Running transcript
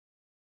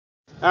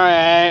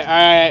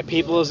Alright,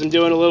 peoples. I'm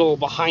doing a little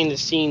behind the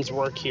scenes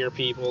work here,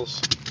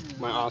 peoples.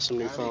 My awesome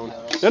new phone.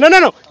 No.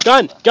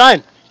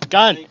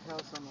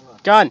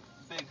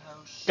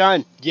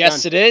 Gun.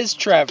 Yes, it is,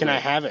 Trevor. Can I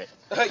have it?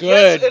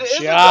 Good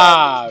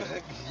job.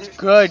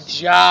 Good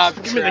job,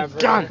 Give me the Trevor.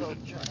 gun.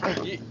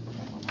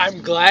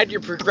 I'm glad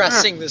you're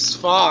progressing this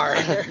far.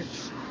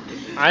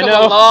 I Come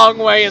know. a long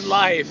way in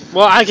life.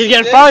 Well, I could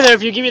get farther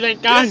if you give me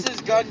that gun. This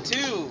is gun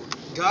 2.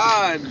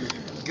 Gun.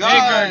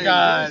 Bigger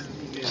gun.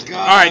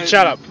 Alright,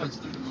 shut up.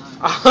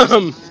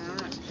 Alright,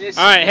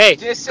 hey,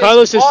 This is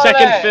Carlos'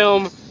 second Ole.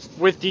 film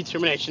with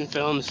Determination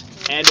Films,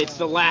 and it's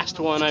the last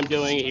one I'm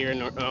doing here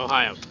in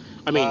Ohio.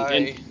 I mean,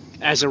 Bye.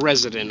 as a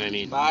resident, I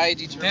mean. Bye,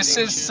 determination. This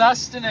is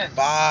sustenance.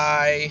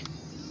 Bye.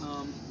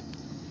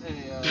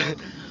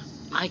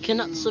 I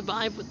cannot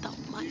survive without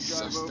my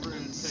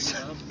sustenance.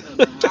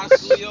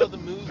 Ask Leo the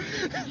movie.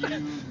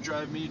 You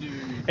drive me to.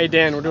 Hey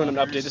Dan, we're doing an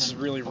update. This is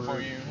really Before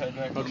rude. you head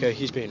back. Okay,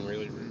 he's being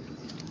really rude.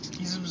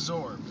 He's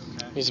absorbed.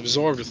 Okay. He's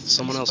absorbed with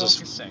someone He's else's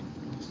focusing.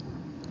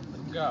 Let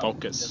him go.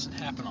 focus. Doesn't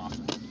happen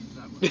often.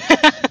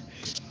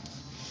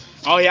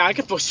 Oh yeah, I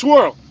can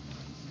swirl.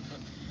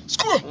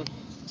 Squirrel.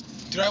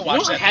 Dude, I You know,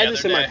 watched I that had the this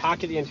other in my day.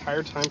 pocket the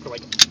entire time for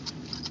like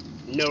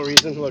no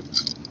reason. Look,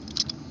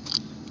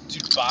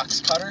 Dude,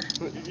 box cutter.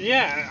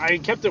 yeah, I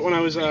kept it when I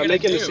was What are you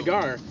making gonna the do?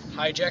 cigar.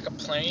 Hijack a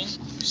plane.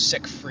 You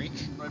sick freak.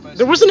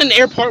 There wasn't an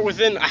airport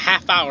within a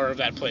half hour of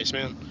that place,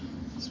 man.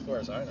 As far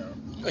as I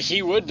know.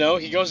 He would know.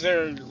 He goes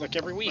there like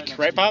every week,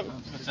 right, Pop?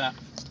 What's that?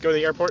 Go to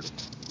the airport.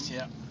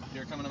 Yeah.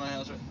 You're coming to my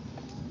house, right?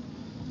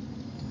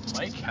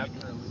 Mike, how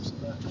can I lose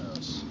that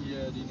house?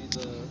 Yeah. Do you need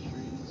the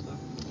street and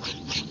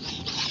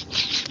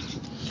stuff?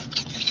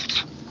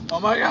 Oh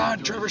my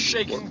God! Trevor's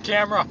shaking the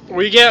camera.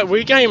 We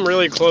came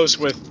really close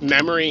with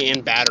memory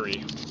and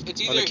battery.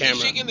 It's On either the camera.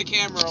 he's shaking the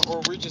camera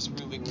or we're just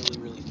moving really,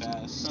 really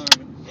fast.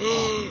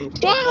 Don't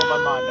blow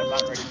my mind. I'm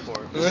not ready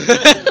for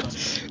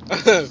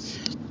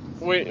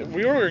it.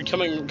 we were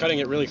cutting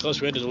it really close.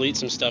 We had to delete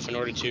some stuff in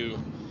order to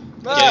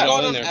But get it it's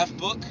all going in on there.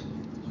 F-Book.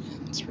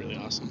 It's really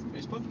awesome.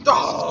 Facebook?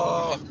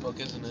 Oh. F-Book,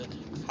 isn't it?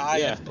 Hi,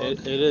 Yeah, F-Book.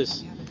 it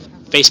is.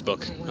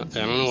 Facebook. I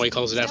don't know why he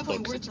calls it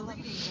F-Book.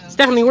 It's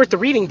definitely worth the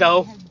reading,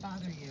 though.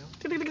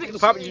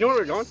 Pop, you know where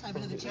we're going?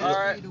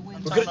 Alright.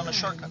 I'm talking on a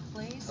shortcut.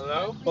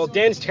 Hello? Well,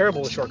 Dan's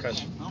terrible with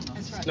shortcuts.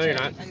 No, you're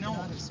not.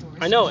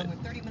 I know it.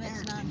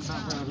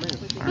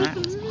 I'm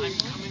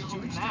coming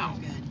home now.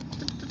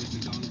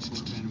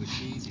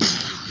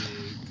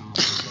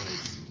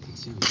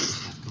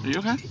 Are you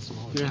okay?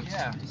 Yeah.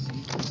 Yeah.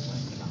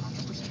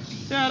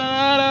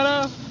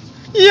 Da-da-da-da-da.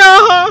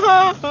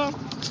 Yeah.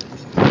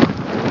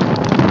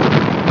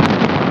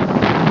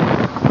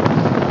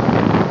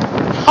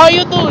 How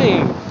you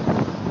doing?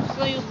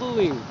 How you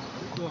doing?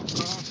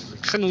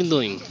 How you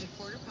doing?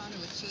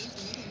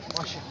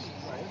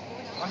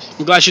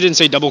 I'm glad she didn't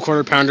say double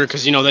quarter pounder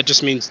because you know that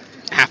just means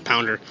half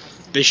pounder.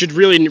 They should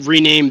really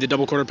rename the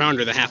double quarter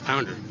pounder the half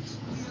pounder.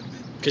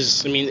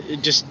 Because I mean,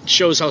 it just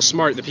shows how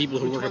smart the people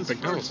who work at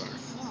McDonald's are.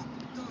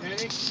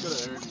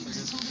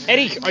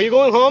 Eddie, are you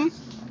going home?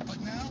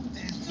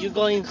 You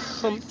going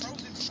home?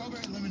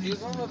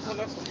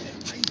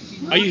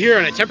 Are you here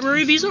on a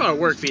temporary visa or a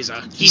work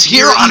visa? He's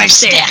here on a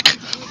stack.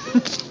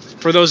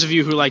 For those of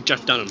you who like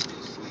Jeff Dunham.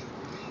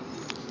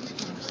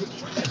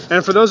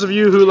 And for those of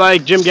you who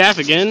like Jim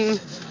Gaffigan,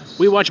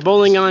 we watch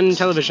bowling on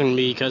television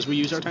because we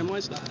use our time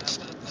wisely.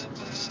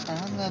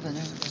 I'm loving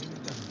it.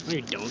 No,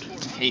 you don't.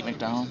 Hate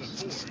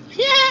McDonald's.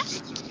 Yeah.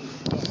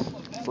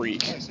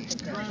 Freak.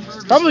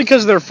 Probably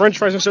because their French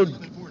fries are so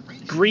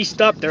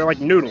greased up, they're like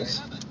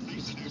noodles.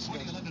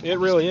 It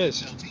really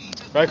is.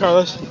 Right,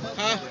 Carlos?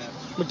 Huh?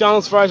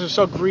 McDonald's fries are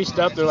so greased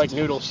up, they're like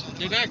noodles.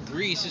 They're not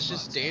grease, it's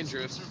just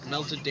dandruff.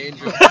 Melted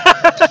dandruff.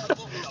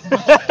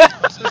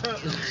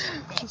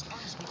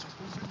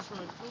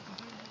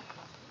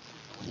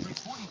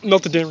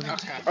 Melted down.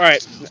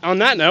 Alright, on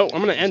that note,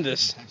 I'm going to end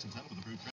this.